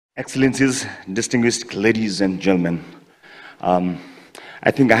Excellencies, distinguished ladies and gentlemen, I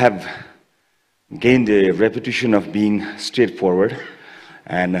think I have gained a reputation of being straightforward,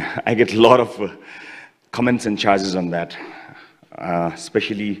 and I get a lot of comments and charges on that,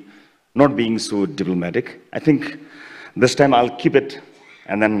 especially not being so diplomatic. I think this time I'll keep it,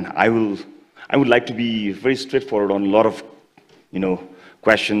 and then I would like to be very straightforward on a lot of,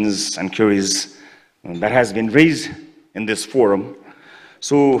 questions and queries that has been raised in this forum.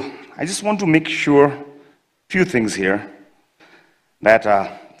 So I just want to make sure a few things here, that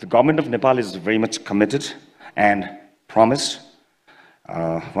the government of Nepal is very much committed and promised.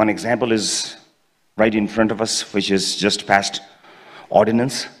 One example is right in front of us, which is just passed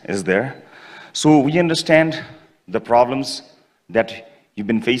ordinance is there. So we understand the problems that you've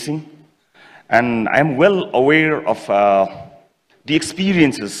been facing, and I'm well aware of the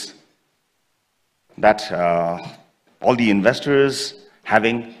experiences that all the investors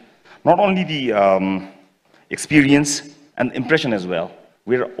having, not only the experience and impression as well.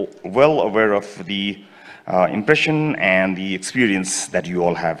 We're well aware of the impression and the experience that you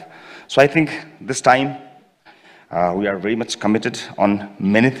all have. So I think this time we are very much committed on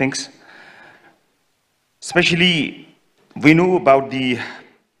many things. Especially, we know about the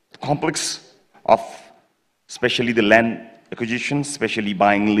complex of especially the land acquisition, especially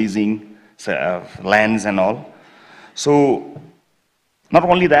buying, leasing lands and all. So not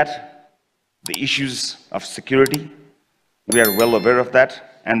only that, the issues of security, we are well aware of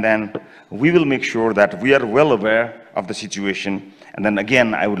that, and then we will make sure that we are well aware of the situation. And then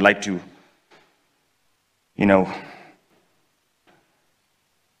again, I would like to,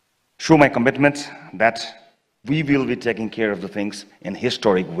 show my commitment that we will be taking care of the things in a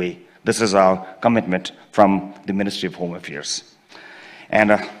historic way. This is our commitment from the Ministry of Home Affairs.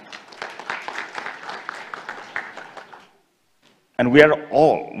 And we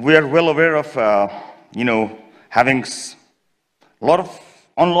are well aware of, having a lot of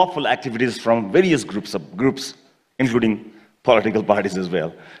unlawful activities from various groups, including political parties as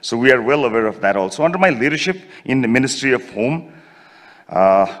well. So we are well aware of that also. Under my leadership in the Ministry of Home,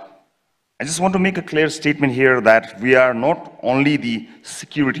 I just want to make a clear statement here that we are not only the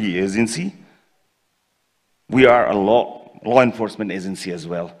security agency, we are a law enforcement agency as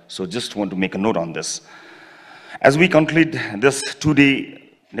well. So just want to make a note on this. As we conclude this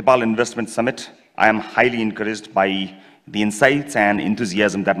two-day Nepal Investment Summit, I am highly encouraged by the insights and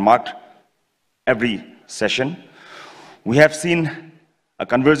enthusiasm that marked every session. We have seen a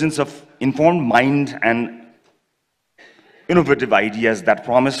convergence of informed mind and innovative ideas that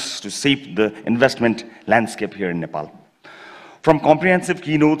promise to shape the investment landscape here in Nepal. From comprehensive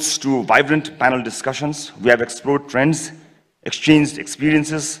keynotes to vibrant panel discussions, we have explored trends, exchanged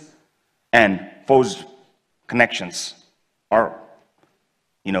experiences, and forged connections, or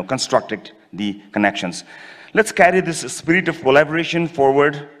constructed the connections. Let's carry this spirit of collaboration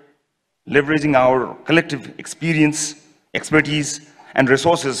forward, leveraging our collective experience, expertise, and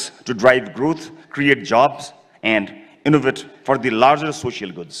resources to drive growth, create jobs, and innovate for the larger social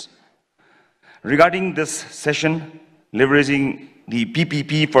goods. Regarding this session, leveraging the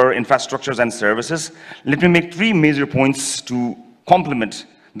PPP for infrastructures and services, let me make three major points to complement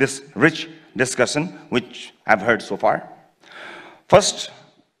this rich discussion which I've heard so far. First,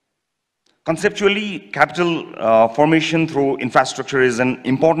 conceptually, capital formation through infrastructure is an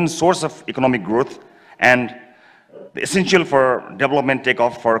important source of economic growth and essential for development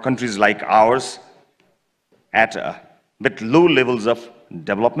takeoff for countries like ours with low levels of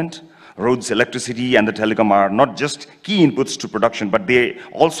development. Roads, electricity, and the telecom are not just key inputs to production, but they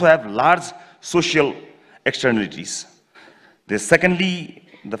also have large social externalities. Secondly,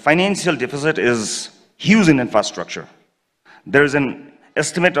 the financial deficit is huge in infrastructure. There is an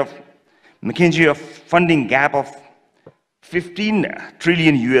estimate of McKinsey of funding gap of $15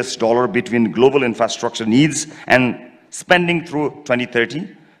 trillion between global infrastructure needs and spending through 2030,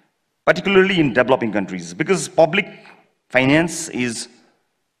 particularly in developing countries. Because public finance is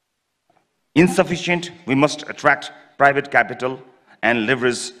insufficient, we must attract private capital and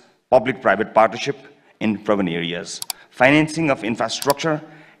leverage public-private partnership in urban areas. Financing of infrastructure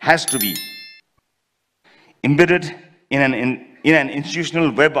has to be embedded in an institutional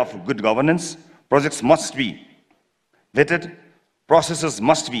web of good governance. Projects must be vetted, processes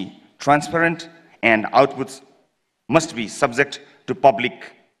must be transparent, and outputs must be subject to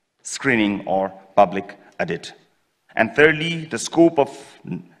public screening or public audit. And thirdly, the scope of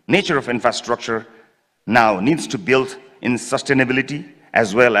nature of infrastructure now needs to build in sustainability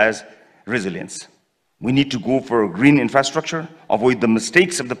as well as resilience. We need to go for green infrastructure, avoid the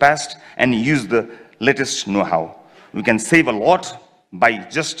mistakes of the past, and use the latest know-how. We can save a lot by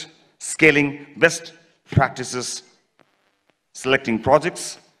just scaling best practices, selecting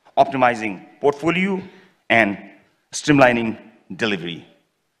projects, optimizing portfolio, and streamlining delivery.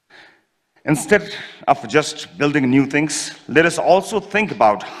 Instead of just building new things, let us also think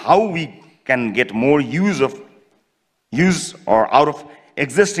about how we can get more use out of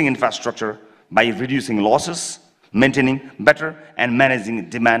existing infrastructure by reducing losses, maintaining better, and managing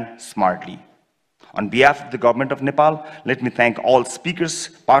demand smartly. On behalf of the government of Nepal, let me thank all speakers,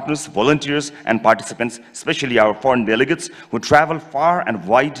 partners, volunteers, and participants, especially our foreign delegates who traveled far and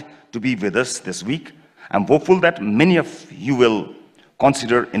wide to be with us this week. I'm hopeful that many of you will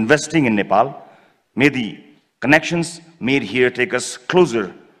consider investing in Nepal. May the connections made here take us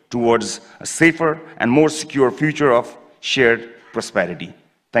closer towards a safer and more secure future of shared prosperity.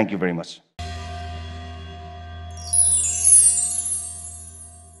 Thank you very much.